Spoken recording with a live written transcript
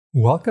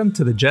Welcome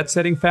to the Jet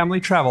Setting Family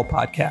Travel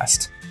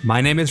Podcast.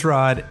 My name is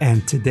Rod,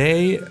 and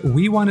today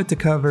we wanted to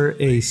cover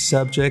a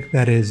subject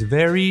that is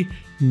very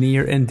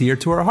near and dear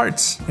to our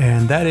hearts,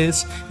 and that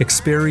is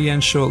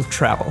experiential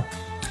travel.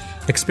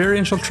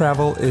 Experiential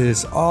travel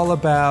is all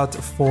about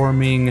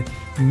forming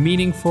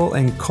meaningful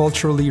and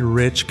culturally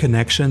rich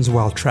connections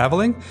while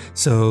traveling.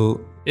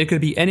 So it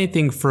could be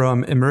anything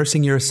from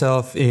immersing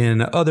yourself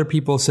in other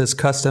people's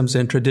customs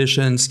and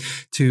traditions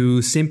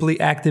to simply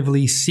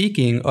actively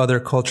seeking other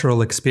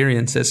cultural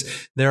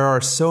experiences. There are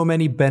so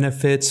many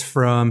benefits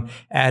from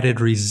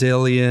added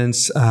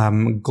resilience,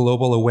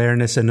 global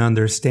awareness and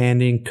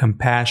understanding,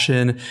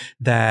 compassion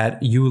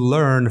that you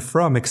learn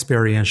from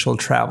experiential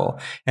travel.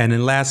 And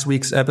in last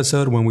week's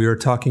episode, when we were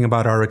talking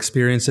about our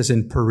experiences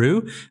in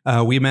Peru,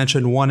 we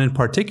mentioned one in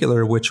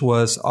particular, which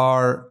was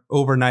our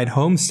overnight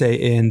homestay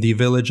in the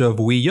village of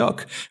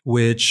Wiyok,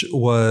 which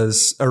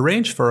was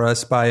arranged for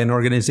us by an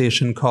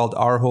organization called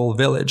Our Whole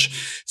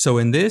Village. So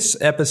in this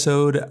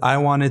episode, I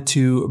wanted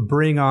to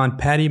bring on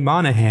Patty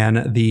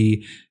Monahan,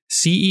 the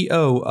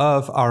CEO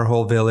of Our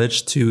Whole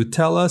Village, to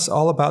tell us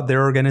all about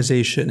their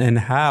organization and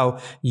how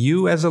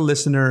you as a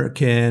listener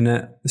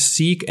can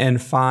seek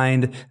and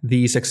find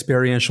these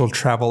experiential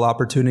travel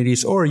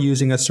opportunities, or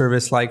using a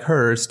service like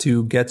hers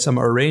to get some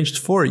arranged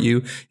for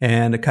you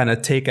and kind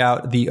of take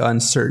out the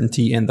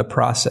uncertainty in the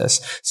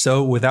process.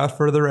 So without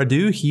further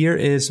ado, here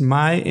is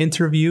my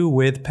interview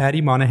with Patty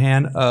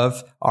Monahan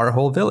of Our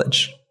Whole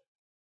Village.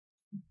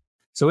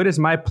 So it is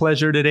my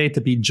pleasure today to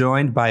be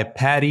joined by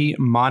Patty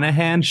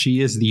Monahan.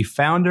 She is the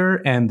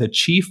founder and the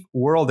chief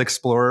world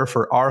explorer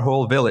for Our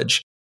Whole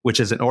Village, which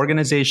is an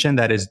organization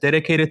that is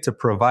dedicated to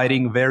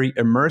providing very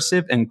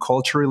immersive and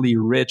culturally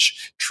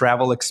rich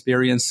travel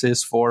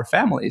experiences for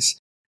families.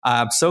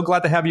 I'm so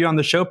glad to have you on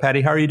the show,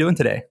 Patty. How are you doing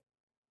today?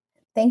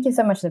 Thank you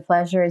so much. The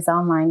pleasure is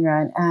all mine,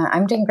 Rod.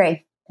 I'm doing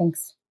great.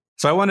 Thanks.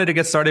 So I wanted to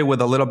get started with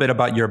a little bit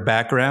about your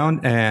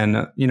background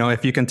and,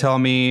 if you can tell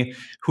me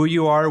who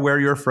you are, where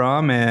you're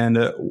from,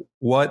 and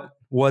what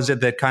was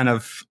it that kind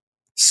of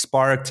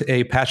sparked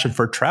a passion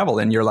for travel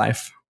in your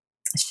life?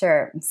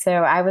 Sure. So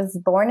I was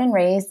born and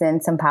raised in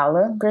São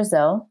Paulo,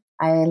 Brazil.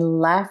 I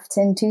left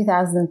in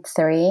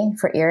 2003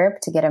 for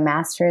Europe to get a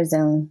master's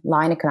in law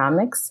and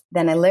economics.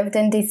 Then I lived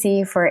in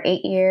DC for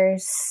 8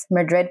 years,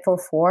 Madrid for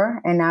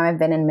 4, and now I've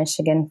been in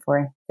Michigan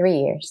for 3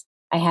 years.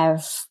 I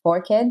have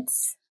 4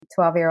 kids.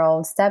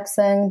 12-year-old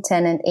stepson,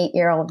 10 and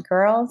 8-year-old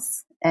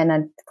girls, and a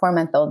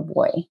 4-month-old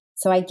boy.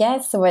 So I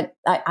guess what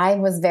I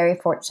was very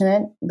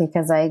fortunate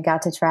because I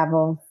got to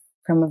travel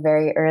from a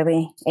very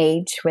early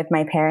age with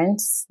my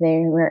parents.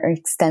 They were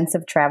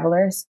extensive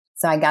travelers.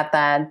 So I got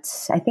that,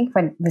 I think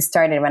when we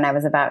started when I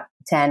was about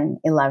 10,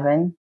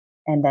 11,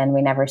 and then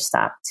we never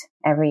stopped.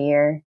 Every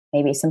year,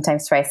 maybe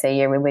sometimes twice a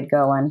year, we would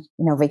go on,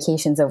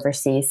 vacations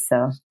overseas.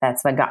 So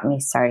that's what got me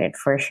started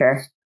for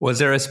sure. Was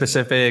there a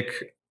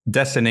specific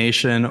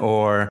destination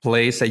or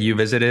place that you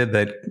visited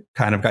that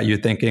kind of got you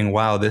thinking,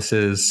 wow, this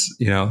is,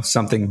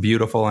 something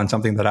beautiful and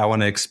something that I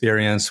want to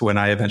experience when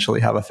I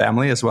eventually have a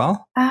family as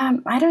well?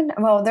 I don't know.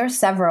 Well, there's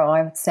several,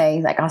 I would say.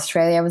 Like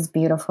Australia was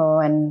beautiful,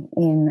 and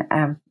in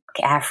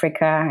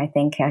Africa, I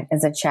think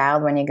as a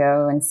child, when you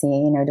go and see,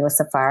 do a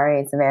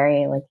safari, it's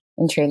very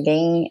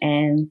intriguing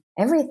and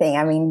everything.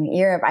 I mean,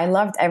 Europe, I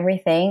loved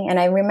everything. And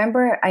I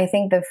remember, I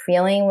think the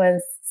feeling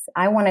was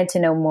I wanted to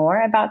know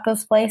more about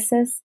those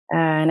places.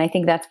 And I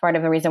think that's part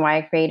of the reason why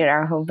I created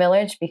Our Whole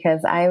Village,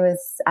 because I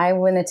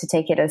wanted to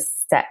take it a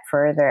step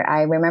further.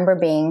 I remember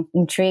being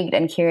intrigued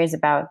and curious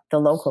about the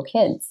local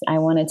kids. I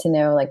wanted to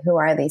know, who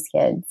are these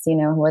kids?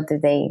 What do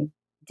they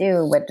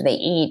do? What do they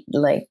eat?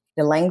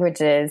 The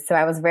languages. So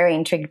I was very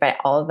intrigued by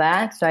all of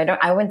that. So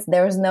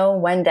there was no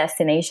one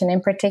destination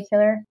in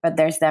particular, but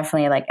there's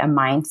definitely a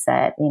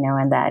mindset,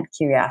 and that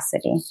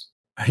curiosity.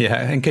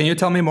 Yeah. And can you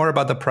tell me more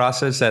about the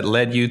process that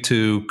led you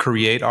to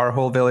create Our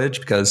Whole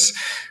Village? Because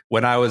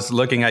when I was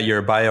looking at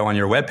your bio on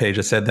your webpage,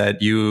 it said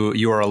that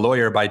you are a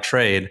lawyer by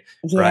trade,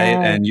 right?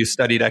 And you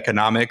studied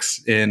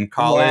economics in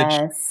college.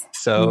 Yes.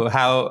 So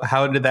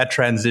how did that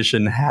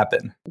transition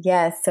happen?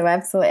 Yes, so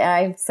absolutely.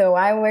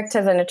 I worked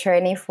as an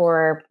attorney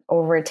for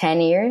over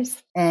 10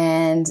 years.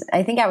 And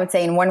I think I would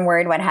say in one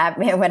word, what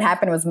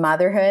happened was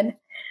motherhood.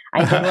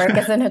 I did work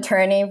as an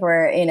attorney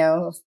for,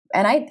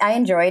 and I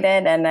enjoyed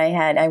it, and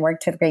I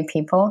worked with great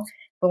people.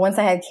 But once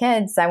I had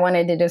kids, I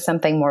wanted to do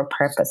something more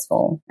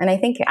purposeful. And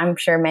I'm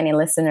sure many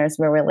listeners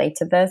will relate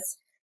to this.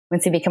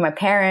 Once you become a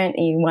parent,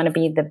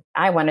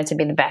 I wanted to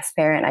be the best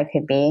parent I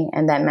could be.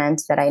 And that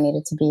meant that I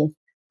needed to be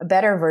a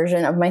better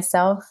version of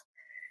myself.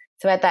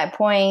 So at that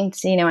point,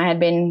 I had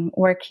been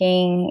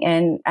working,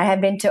 and I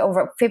had been to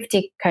over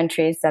 50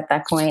 countries at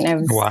that point.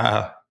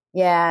 Wow.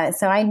 Yeah.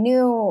 So I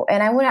knew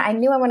I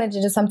wanted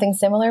to do something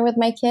similar with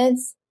my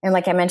kids. And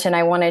like I mentioned,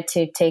 I wanted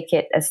to take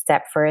it a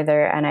step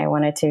further, and I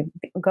wanted to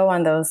go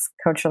on those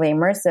culturally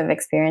immersive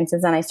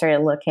experiences. And I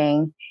started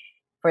looking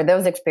for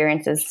those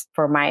experiences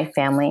for my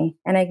family.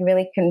 And I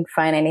really couldn't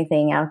find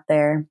anything out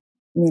there.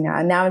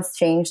 Now it's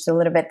changed a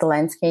little bit, the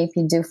landscape.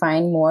 You do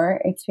find more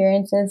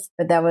experiences,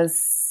 but that was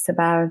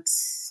about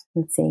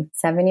let's see,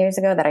 7 years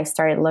ago that I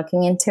started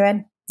looking into it.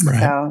 Right.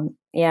 So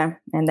yeah,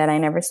 and then I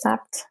never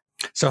stopped.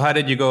 So how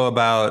did you go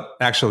about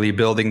actually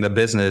building the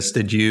business?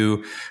 Did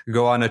you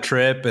go on a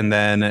trip and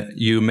then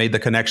you made the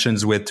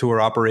connections with tour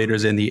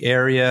operators in the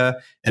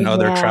area and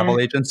other travel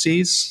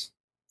agencies?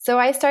 So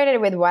I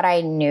started with what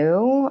I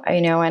knew,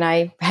 and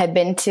I had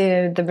been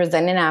to the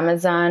Brazilian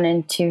Amazon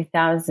in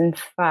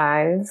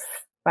 2005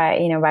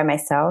 by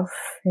myself.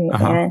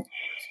 Uh-huh.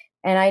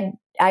 And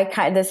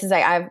this is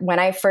like when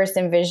I first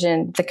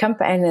envisioned the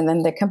company and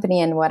then the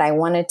company and what I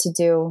wanted to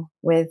do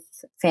with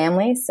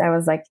families, I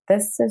was like,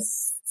 this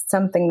is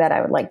something that I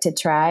would like to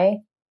try.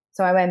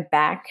 So I went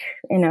back,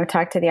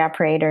 talked to the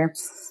operator,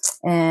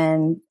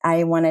 and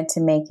I wanted to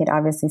make it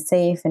obviously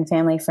safe and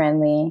family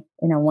friendly,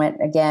 went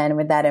again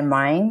with that in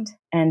mind.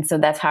 And so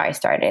that's how I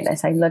started. I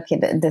said, look,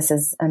 this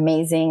is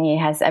amazing. It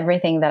has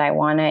everything that I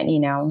wanted. You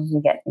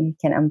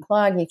can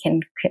unplug, you can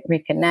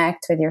reconnect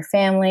with your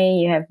family.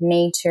 You have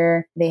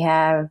nature. They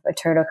have a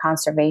turtle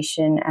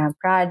conservation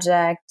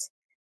project.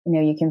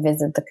 You can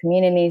visit the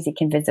communities, you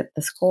can visit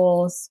the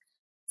schools.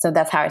 So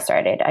that's how I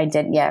started. I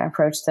did,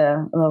 approach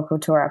the local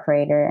tour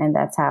operator, and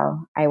that's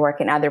how I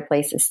work in other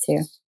places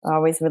too.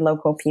 Always with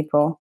local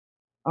people,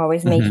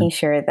 always making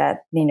sure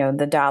that,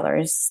 the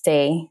dollars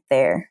stay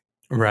there.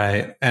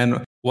 Right.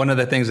 And one of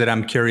the things that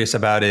I'm curious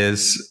about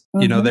is,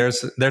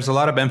 there's a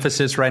lot of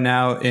emphasis right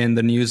now in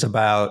the news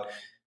about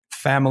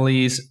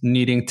families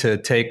needing to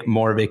take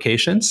more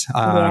vacations.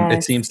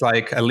 It seems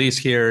like, at least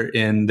here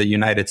in the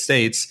United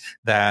States,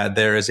 that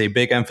there is a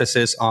big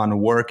emphasis on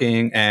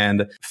working,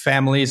 and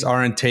families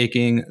aren't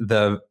taking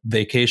the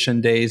vacation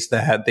days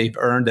that they've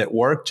earned at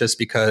work just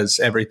because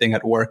everything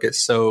at work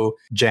is so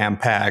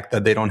jam-packed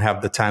that they don't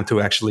have the time to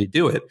actually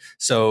do it.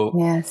 So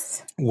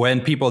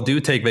when people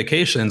do take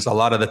vacations, a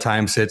lot of the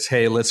times it's,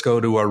 hey, let's go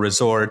to a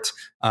resort,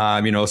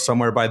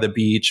 somewhere by the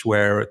beach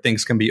where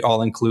things can be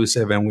all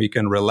inclusive and we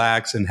can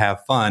relax and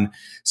have fun.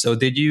 So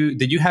did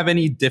you have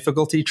any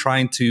difficulty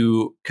trying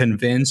to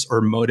convince or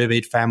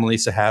motivate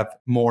families to have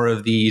more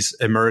of these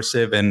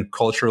immersive and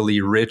culturally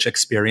rich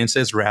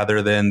experiences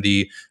rather than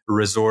the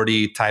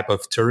resorty type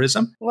of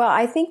tourism? Well,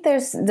 I think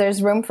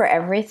there's room for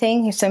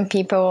everything. Some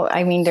people,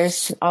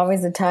 there's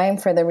always a time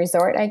for the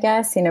resort, I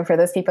guess, for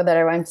those people that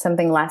are on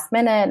something last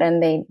minute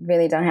and they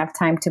really don't have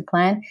time to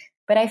plan.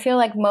 But I feel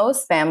like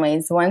most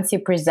families, once you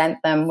present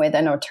them with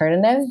an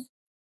alternative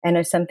and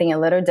it's something a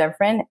little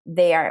different,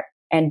 they're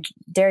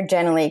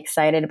generally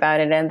excited about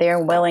it, and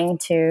they're willing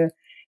to,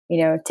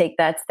 take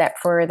that step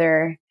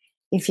further.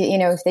 If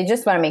they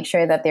just want to make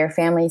sure that their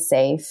family's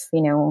safe,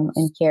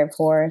 and cared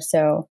for.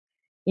 So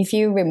if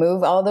you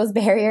remove all those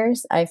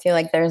barriers, I feel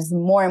like there's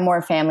more and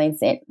more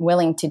families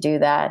willing to do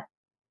that.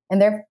 And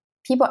there are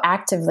people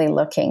actively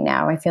looking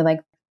now. I feel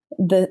like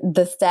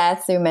the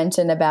stats you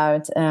mentioned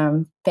about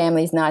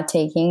families not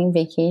taking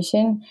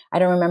vacation, I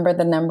don't remember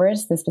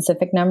the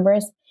specific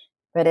numbers,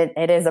 but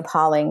it is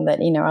appalling that,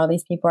 all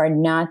these people are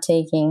not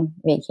taking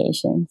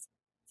vacations.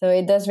 So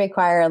it does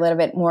require a little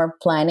bit more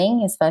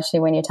planning,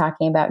 especially when you're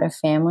talking about a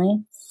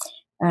family.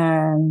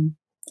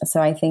 So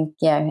I think,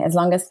 as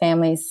long as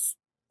families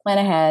plan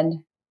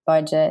ahead,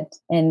 budget,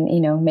 and,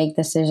 make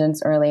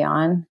decisions early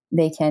on,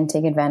 they can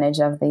take advantage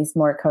of these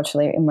more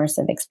culturally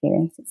immersive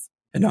experiences.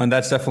 And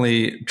that's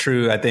definitely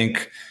true. I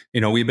think,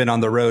 we've been on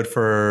the road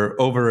for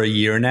over a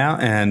year now,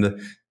 and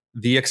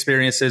the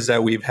experiences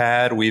that we've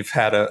had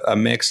a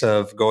mix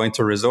of going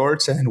to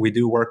resorts, and we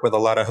do work with a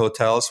lot of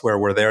hotels where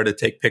we're there to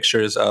take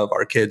pictures of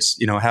our kids,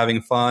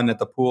 having fun at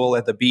the pool,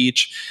 at the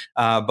beach.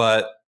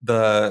 But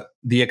the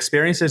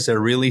experiences that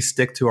really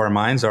stick to our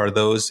minds are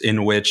those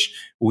in which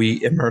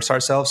we immerse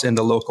ourselves in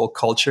the local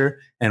culture,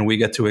 and we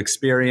get to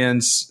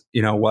experience,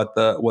 what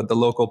the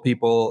local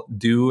people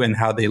do and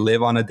how they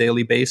live on a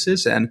daily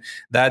basis. And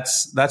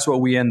that's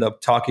what we end up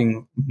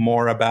talking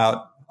more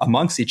about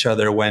amongst each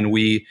other when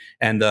we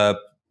end up,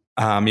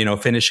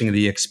 finishing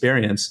the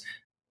experience.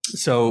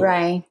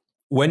 So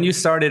when you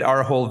started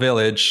Our Whole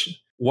Village,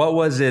 what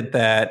was it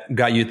that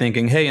got you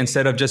thinking, hey,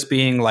 instead of just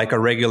being like a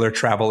regular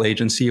travel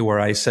agency where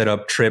I set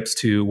up trips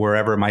to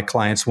wherever my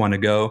clients want to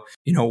go,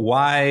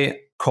 why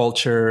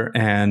culture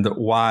and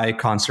why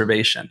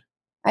conservation?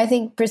 I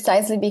think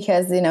precisely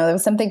because, it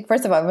was something,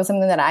 first of all, it was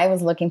something that I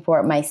was looking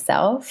for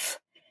myself.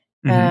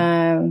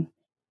 And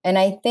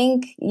I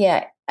think,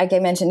 like I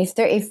mentioned,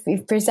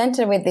 if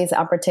presented with these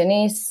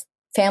opportunities,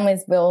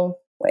 families will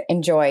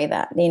enjoy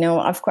that.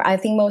 Of course, I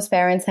think most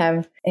parents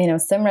have,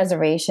 some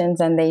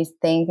reservations, and they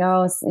think,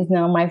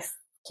 my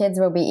kids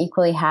will be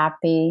equally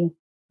happy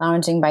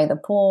lounging by the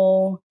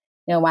pool.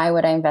 Why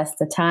would I invest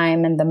the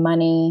time and the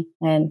money?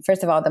 And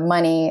first of all, the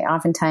money,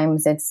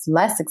 oftentimes it's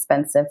less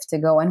expensive to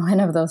go on one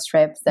of those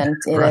trips than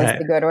it is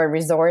to go to a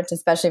resort,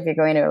 especially if you're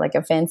going to like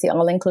a fancy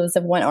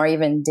all-inclusive one or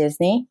even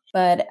Disney.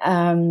 But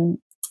I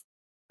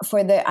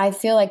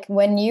feel like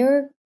when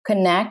you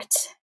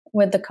connect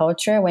with the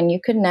culture, when you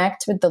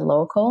connect with the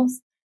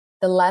locals,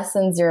 the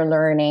lessons you're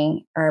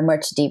learning are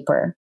much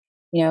deeper.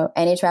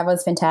 any travel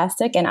is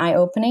fantastic and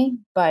eye-opening,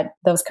 but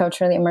those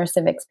culturally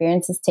immersive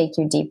experiences take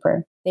you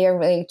deeper. They are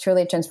really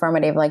truly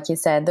transformative. Like you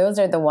said, those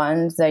are the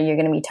ones that you're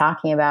going to be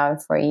talking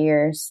about for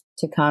years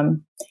to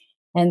come.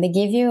 And they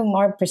give you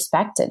more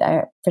perspective.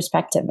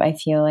 I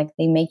feel like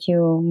they make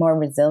you more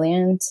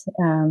resilient.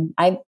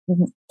 I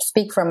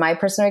speak from my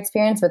personal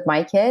experience with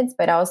my kids,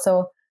 but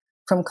also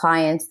from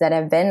clients that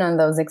have been on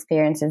those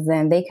experiences,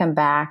 and they come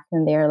back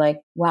and they're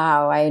like,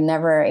 wow, I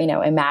never,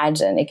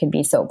 imagined it could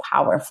be so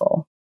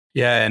powerful.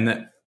 Yeah.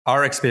 And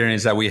our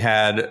experience that we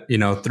had,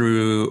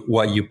 through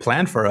what you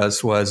planned for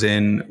us was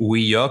in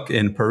Huilloc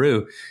in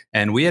Peru.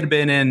 And we had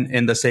been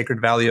in the Sacred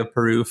Valley of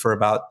Peru for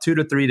about 2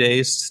 to 3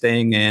 days,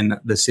 staying in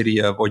the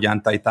city of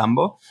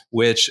Ollantaytambo,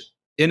 which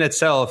in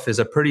itself is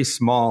a pretty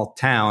small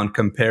town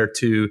compared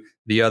to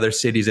the other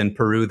cities in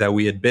Peru that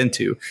we had been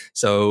to.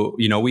 So,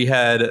 we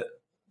had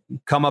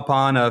come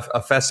upon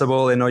a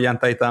festival in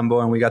Ollantaytambo,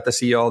 and we got to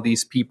see all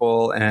these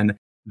people, and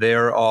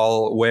they're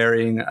all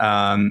wearing,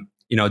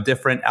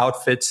 different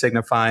outfits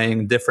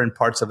signifying different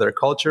parts of their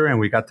culture. And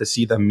we got to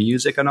see the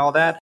music and all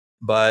that.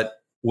 But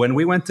when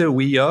we went to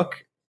Huilloc,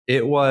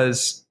 it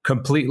was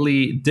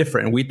completely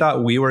different. We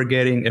thought we were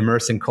getting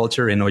immersed in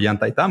culture in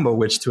Ollantaytambo,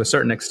 which to a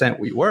certain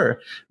extent we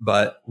were.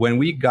 But when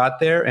we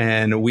got there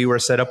and we were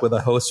set up with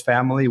a host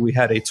family, we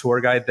had a tour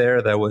guide there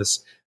that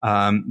was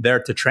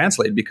there to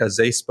translate, because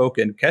they spoke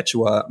in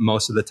Quechua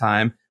most of the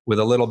time with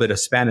a little bit of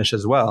Spanish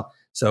as well.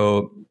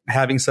 So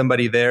having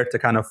somebody there to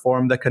kind of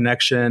form the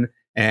connection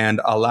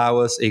and allow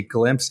us a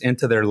glimpse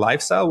into their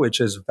lifestyle, which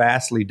is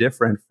vastly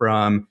different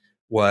from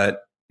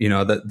what,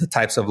 the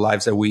types of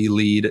lives that we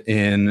lead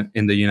in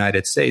the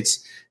United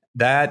States.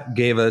 That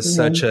gave us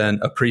such an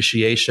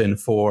appreciation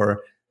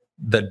for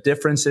the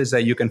differences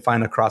that you can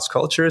find across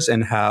cultures,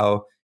 and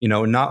how,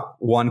 not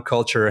one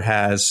culture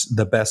has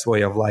the best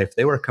way of life.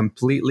 They were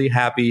completely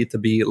happy to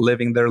be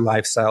living their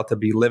lifestyle, to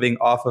be living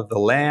off of the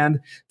land,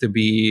 to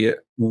be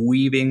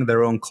weaving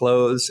their own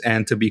clothes,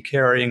 and to be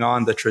carrying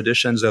on the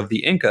traditions of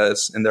the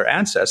Incas and their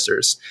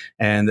ancestors.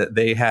 And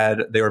they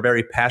were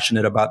very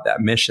passionate about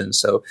that mission.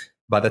 So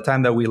by the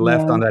time that we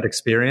left on that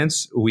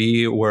experience,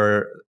 we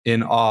were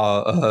in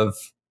awe of,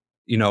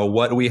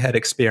 what we had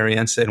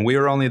experienced. And we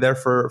were only there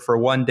for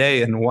 1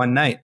 day and 1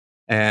 night.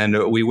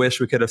 And we wish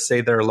we could have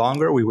stayed there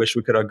longer. We wish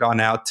we could have gone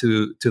out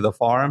to the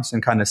farms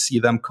and kind of see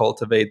them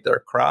cultivate their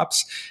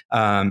crops.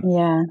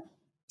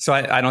 So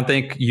I don't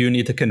think you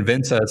need to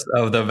convince us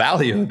of the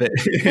value of it.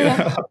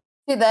 Yeah.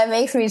 That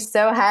makes me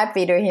so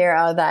happy to hear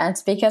all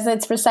that, because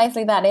it's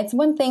precisely that. It's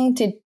one thing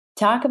to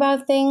talk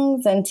about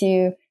things and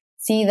to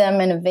see them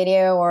in a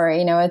video, or,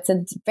 it's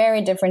a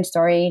very different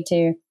story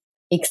to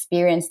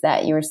experience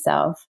that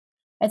yourself.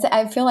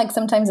 I feel like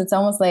sometimes it's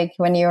almost like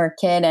when you're a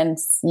kid and,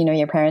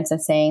 your parents are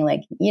saying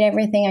like, eat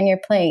everything on your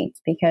plate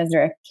because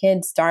there are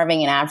kids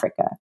starving in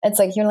Africa. It's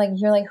like, you're like,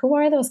 who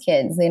are those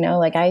kids?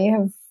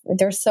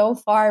 They're so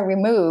far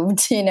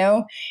removed,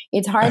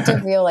 it's hard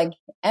to feel like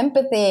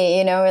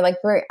empathy,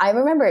 I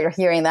remember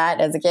hearing that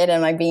as a kid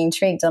and like being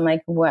intrigued. I'm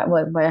like, what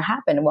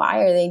happened?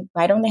 Why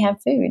don't they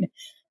have food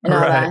and all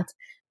that?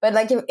 But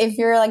like, if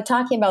you're like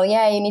talking about,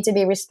 you need to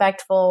be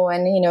respectful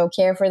and,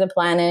 care for the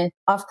planet.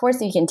 Of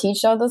course, you can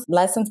teach all those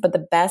lessons, but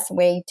the best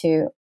way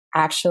to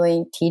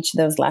actually teach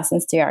those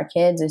lessons to our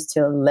kids is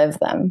to live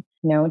them,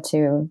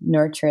 to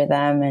nurture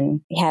them and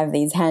have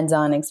these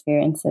hands-on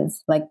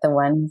experiences like the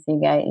ones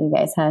you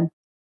guys had.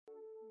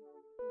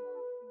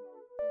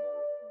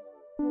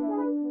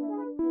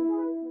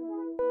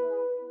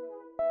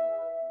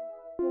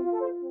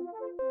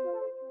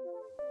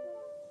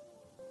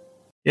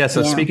 Yeah.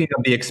 So speaking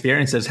of the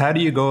experiences, how do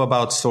you go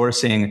about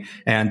sourcing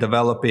and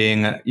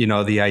developing,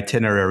 the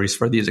itineraries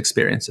for these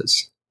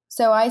experiences?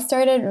 So I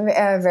started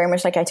very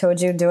much like I told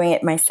you, doing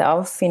it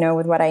myself,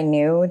 with what I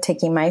knew,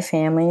 taking my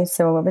family.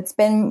 So it's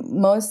been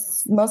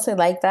mostly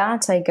like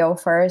that. I go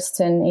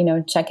first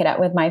and, check it out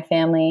with my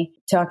family,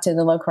 talk to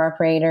the local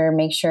operator,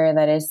 make sure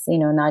that it's,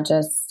 not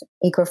just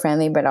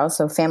eco-friendly, but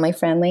also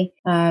family-friendly.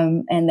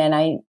 And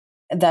then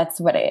that's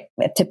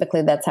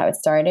how it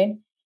started.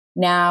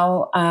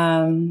 Now,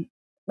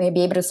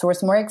 maybe able to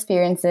source more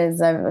experiences.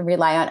 I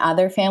rely on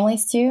other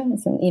families too,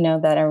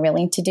 that are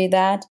willing to do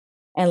that,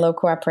 and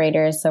local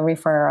operators, so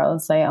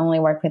referrals. I only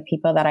work with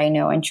people that I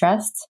know and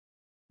trust,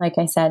 like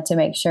I said, to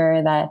make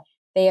sure that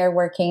they are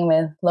working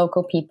with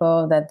local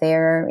people, that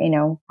they're,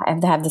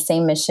 have the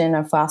same mission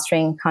of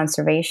fostering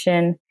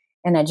conservation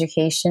and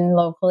education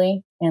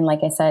locally. And like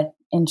I said,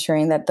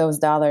 ensuring that those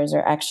dollars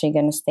are actually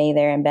going to stay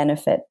there and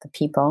benefit the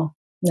people,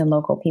 the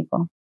local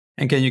people.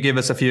 And can you give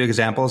us a few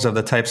examples of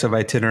the types of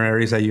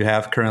itineraries that you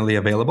have currently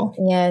available?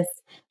 Yes.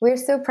 We're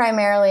still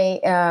primarily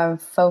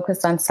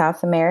focused on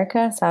South and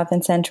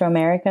Central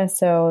America.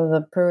 So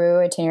the Peru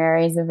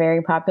itinerary is a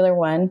very popular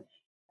one.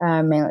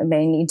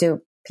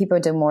 People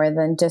do more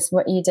than just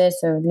what you did.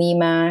 So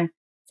Lima,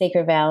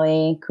 Sacred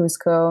Valley,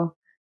 Cusco,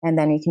 and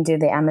then we can do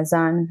the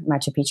Amazon,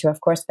 Machu Picchu,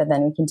 of course, but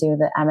then we can do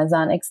the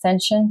Amazon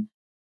extension.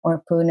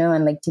 or Puno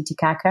and Lake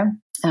Titicaca.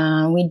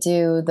 We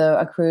do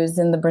a cruise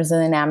in the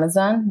Brazilian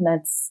Amazon.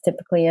 That's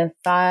typically a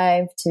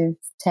 5 to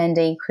 10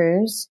 day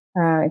cruise,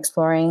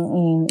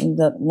 exploring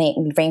the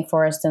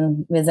rainforest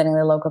and visiting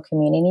the local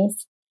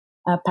communities.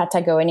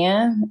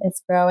 Patagonia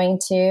is growing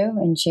too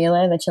in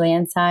Chile, the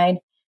Chilean side.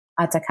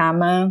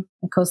 Atacama,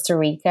 Costa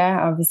Rica.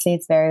 Obviously,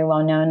 it's very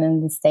well known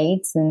in the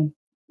States and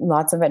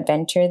lots of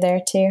adventure there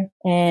too.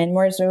 And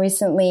more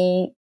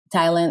recently,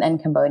 Thailand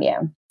and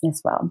Cambodia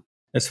as well.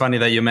 It's funny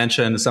that you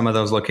mentioned some of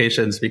those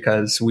locations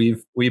because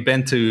we've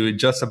been to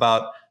just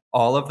about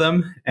all of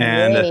them,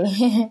 and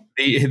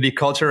really? the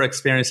cultural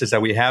experiences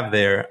that we have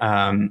there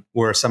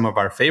were some of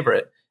our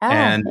favorite.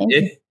 And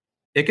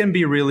it can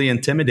be really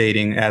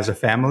intimidating as a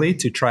family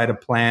to try to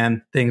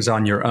plan things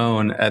on your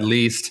own, at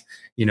least,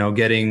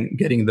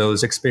 getting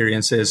those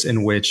experiences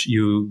in which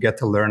you get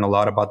to learn a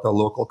lot about the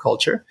local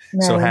culture.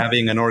 Right. So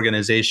having an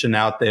organization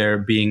out there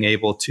being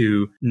able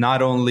to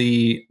not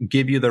only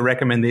give you the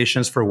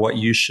recommendations for what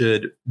you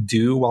should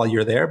do while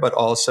you're there, but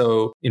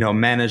also,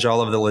 manage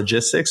all of the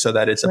logistics so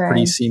that it's a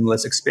pretty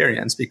seamless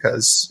experience.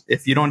 Because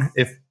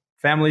if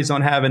families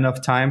don't have enough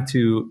time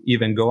to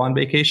even go on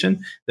vacation,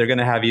 they're going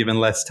to have even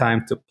less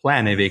time to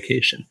plan a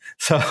vacation.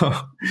 So,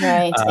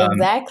 right.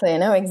 Exactly.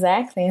 No,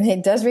 exactly. And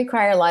it does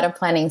require a lot of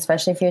planning,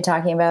 especially if you're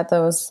talking about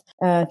those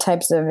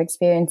types of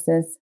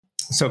experiences.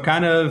 So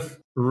kind of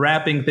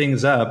wrapping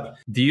things up,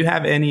 do you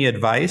have any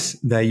advice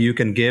that you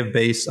can give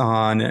based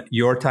on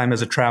your time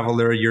as a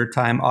traveler, your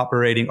time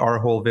operating Our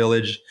Whole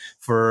Village,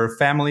 for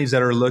families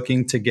that are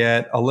looking to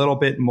get a little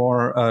bit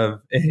more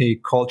of a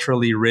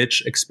culturally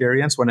rich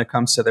experience when it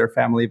comes to their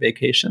family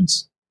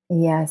vacations?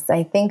 Yes,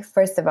 I think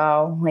first of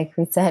all, like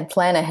we said,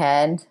 plan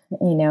ahead.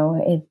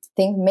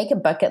 Make a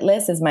bucket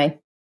list is my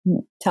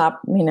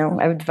top,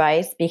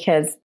 advice,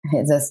 because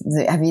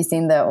have you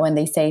seen when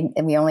they say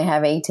we only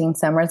have 18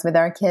 summers with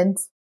our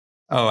kids?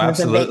 Oh,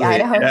 absolutely. It's a big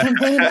Idaho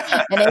campaign,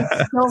 and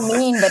it's so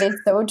mean, but it's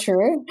so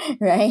true,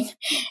 right?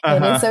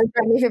 It is so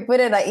true. If you put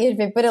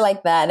it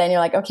like that, then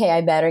you're like, okay,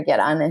 I better get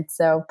on it.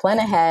 So plan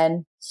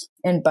ahead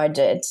and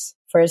budget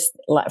first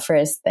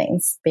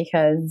things,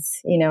 because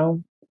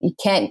you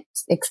can't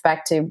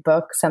expect to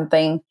book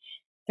something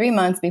 3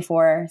 months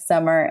before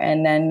summer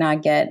and then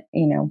not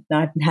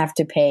have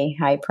to pay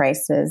high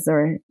prices,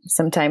 or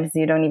sometimes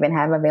you don't even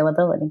have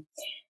availability.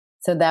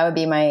 So that would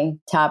be my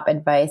top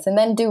advice. And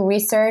then do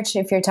research.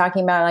 If you're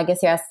talking about, I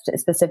guess you asked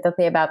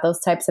specifically about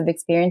those types of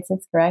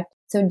experiences, correct?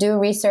 So do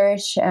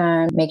research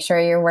and make sure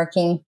you're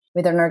working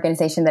with an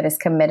organization that is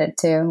committed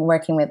to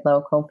working with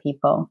local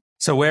people.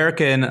 So where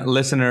can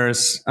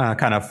listeners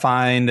kind of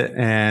find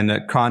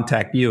and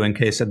contact you in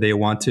case that they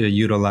want to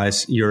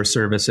utilize your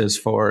services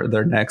for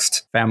their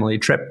next family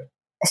trip?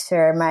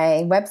 Sure.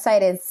 My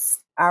website is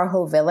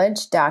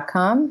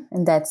ourwholevillage.com,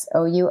 and that's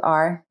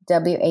OURWHOLE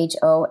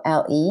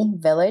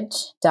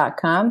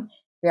village.com.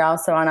 We're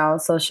also on all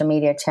social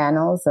media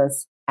channels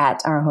as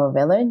at Our Whole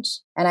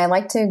Village. And I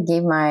like to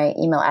give my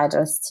email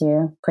address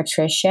to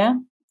Patricia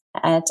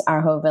at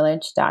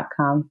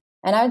ourwholevillage.com.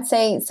 And I would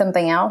say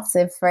something else,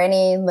 if for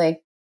any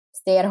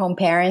stay-at-home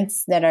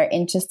parents that are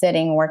interested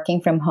in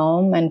working from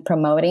home and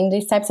promoting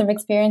these types of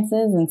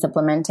experiences and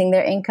supplementing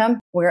their income,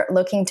 we're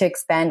looking to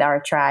expand our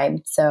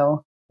tribe.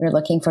 So we're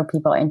looking for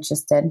people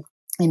interested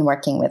in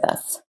working with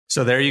us.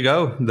 So there you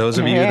go. Those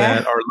of you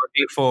that are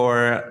looking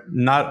for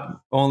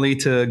not only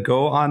to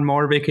go on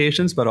more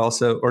vacations, but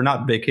also, or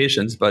not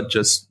vacations, but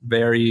just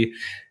very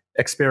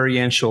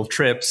experiential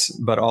trips,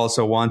 but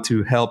also want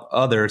to help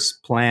others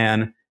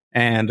plan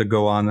and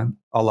go on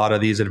a lot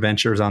of these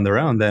adventures on their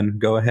own, then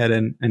go ahead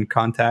and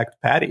contact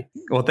Patty.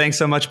 Well, thanks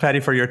so much, Patty,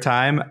 for your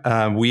time.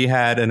 We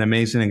had an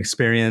amazing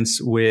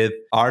experience with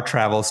our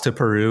travels to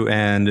Peru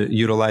and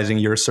utilizing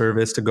your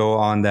service to go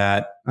on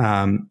that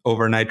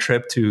overnight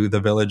trip to the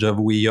village of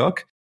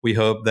Huilloc. We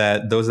hope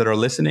that those that are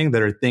listening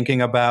that are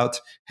thinking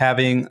about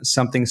having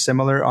something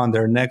similar on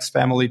their next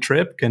family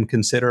trip can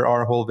consider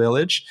Our Whole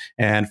Village,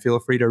 and feel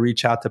free to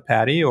reach out to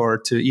Patty or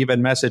to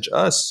even message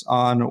us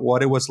on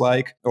what it was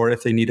like, or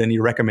if they need any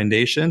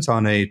recommendations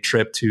on a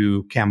trip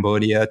to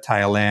Cambodia,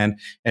 Thailand,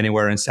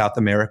 anywhere in South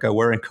America.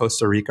 We're in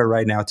Costa Rica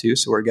right now too,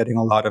 so we're getting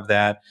a lot of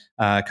that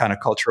kind of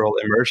cultural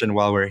immersion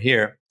while we're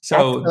here.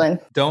 So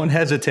excellent. Don't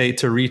hesitate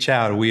to reach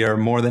out. We are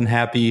more than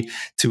happy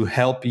to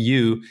help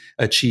you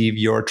achieve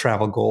your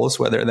travel goals,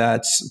 whether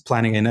that's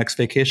planning a next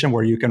vacation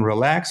where you can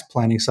relax,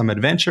 planning some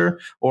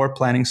adventure, or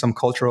planning some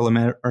cultural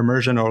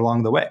immersion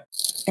along the way.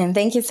 And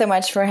thank you so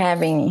much for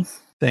having me.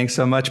 Thanks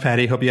so much,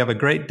 Patty. Hope you have a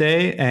great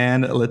day,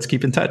 and let's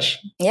keep in touch.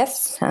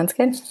 Yes, sounds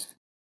good.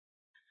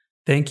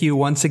 Thank you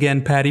once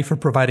again, Patty, for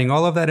providing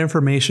all of that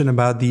information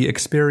about the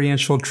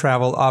experiential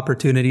travel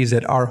opportunities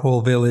that Our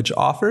Whole Village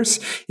offers.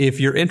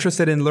 If you're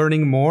interested in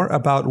learning more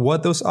about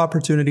what those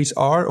opportunities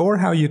are or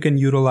how you can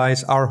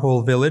utilize Our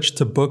Whole Village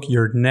to book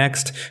your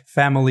next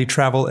family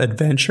travel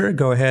adventure,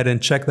 go ahead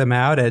and check them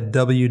out at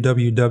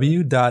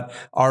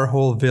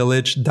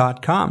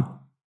www.ourwholevillage.com.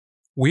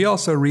 We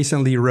also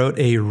recently wrote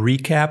a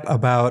recap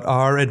about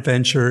our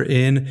adventure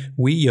in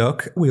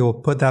Wiyuk. We will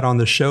put that on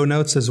the show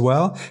notes as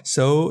well.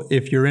 So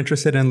if you're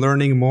interested in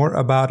learning more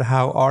about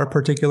how our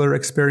particular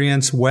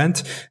experience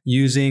went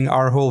using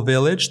our whole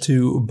village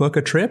to book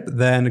a trip,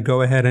 then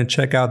go ahead and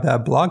check out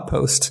that blog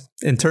post.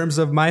 In terms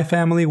of my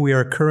family, we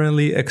are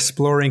currently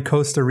exploring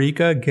Costa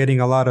Rica, getting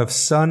a lot of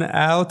sun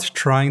out,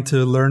 trying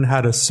to learn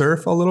how to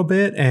surf a little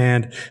bit,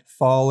 and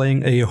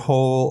falling a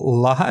whole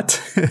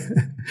lot.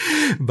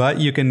 But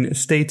you can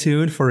stay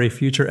tuned for a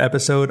future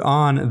episode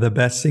on the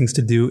best things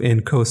to do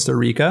in Costa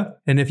Rica.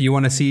 And if you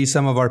want to see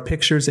some of our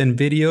pictures and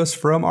videos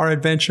from our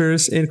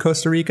adventures in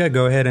Costa Rica,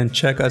 go ahead and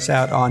check us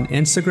out on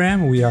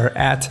Instagram. We are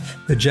at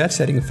the Jet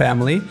Setting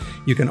Family.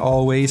 You can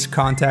always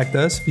contact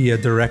us via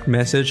direct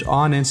message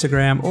on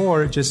Instagram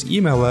or just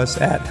email us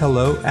at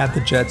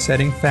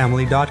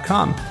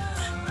hello@thejetsettingfamily.com.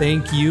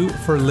 Thank you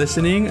for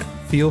listening.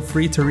 Feel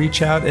free to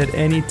reach out at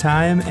any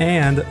time.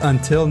 And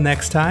until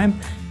next time,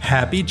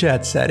 happy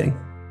jet setting.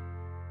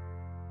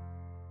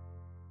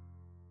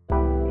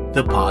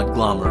 The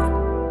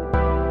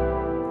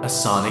Podglomerate, a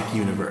sonic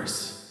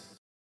universe.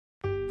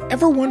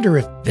 Ever wonder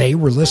if they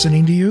were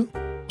listening to you?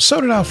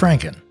 So did Al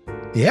Franken.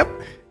 Yep,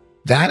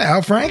 that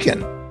Al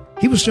Franken.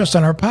 He was just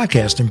on our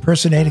podcast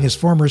impersonating his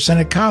former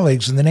Senate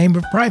colleagues in the name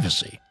of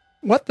privacy.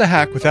 What the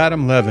Hack with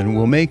Adam Levin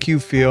will make you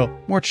feel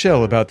more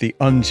chill about the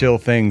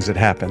unchill things that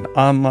happen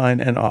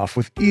online and off,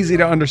 with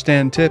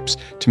easy-to-understand tips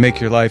to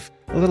make your life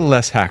a little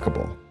less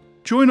hackable.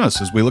 Join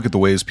us as we look at the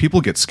ways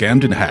people get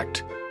scammed and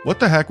hacked. What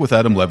the Hack with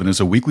Adam Levin is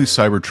a weekly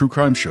cyber true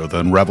crime show that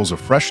unravels a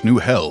fresh new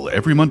hell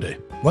every Monday.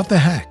 What the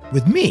Hack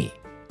with me,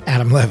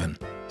 Adam Levin.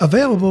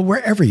 Available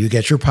wherever you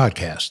get your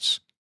podcasts.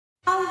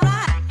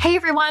 Hey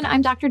everyone,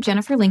 I'm Dr.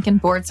 Jennifer Lincoln,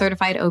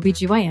 board-certified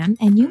OBGYN,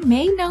 and you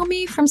may know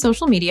me from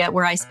social media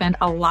where I spend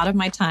a lot of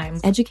my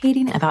time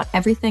educating about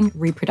everything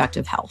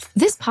reproductive health.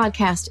 This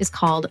podcast is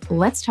called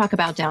Let's Talk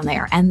About Down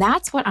There, and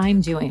that's what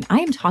I'm doing. I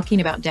am talking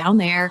about down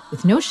there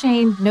with no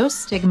shame, no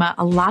stigma,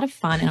 a lot of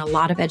fun, and a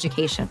lot of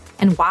education.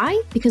 And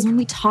why? Because when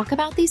we talk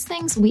about these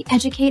things, we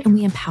educate and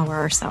we empower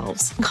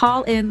ourselves.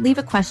 Call in, leave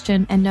a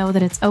question, and know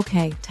that it's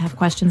okay to have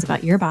questions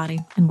about your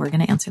body, and we're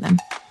going to answer them.